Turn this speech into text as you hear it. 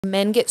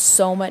Men get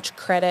so much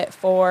credit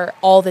for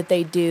all that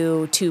they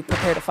do to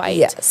prepare to fight.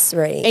 Yes,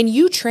 right. And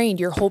you trained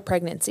your whole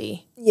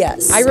pregnancy.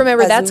 Yes. I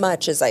remember that's as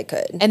much as I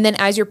could. And then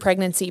as your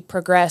pregnancy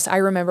progressed, I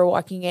remember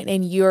walking in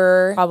and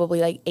you're probably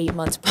like 8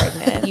 months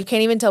pregnant. You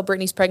can't even tell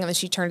Brittany's pregnant when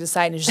she turns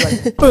aside and is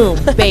just like, boom,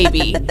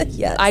 baby.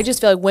 Yes. I just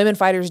feel like women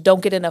fighters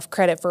don't get enough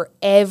credit for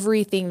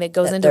everything that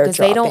goes into it because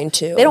they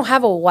don't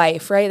have a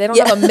wife, right? They don't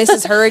have a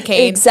Mrs.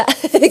 Hurricane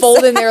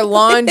folding their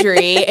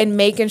laundry and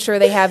making sure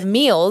they have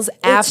meals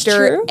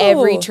after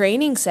every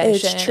training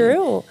session. It's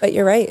true. But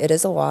you're right. It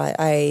is a lot.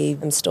 I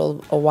am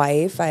still a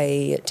wife.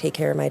 I take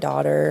care of my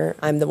daughter.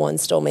 I'm the one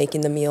still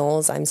making the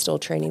meals. I'm still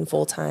training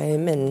full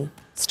time and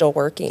still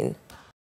working.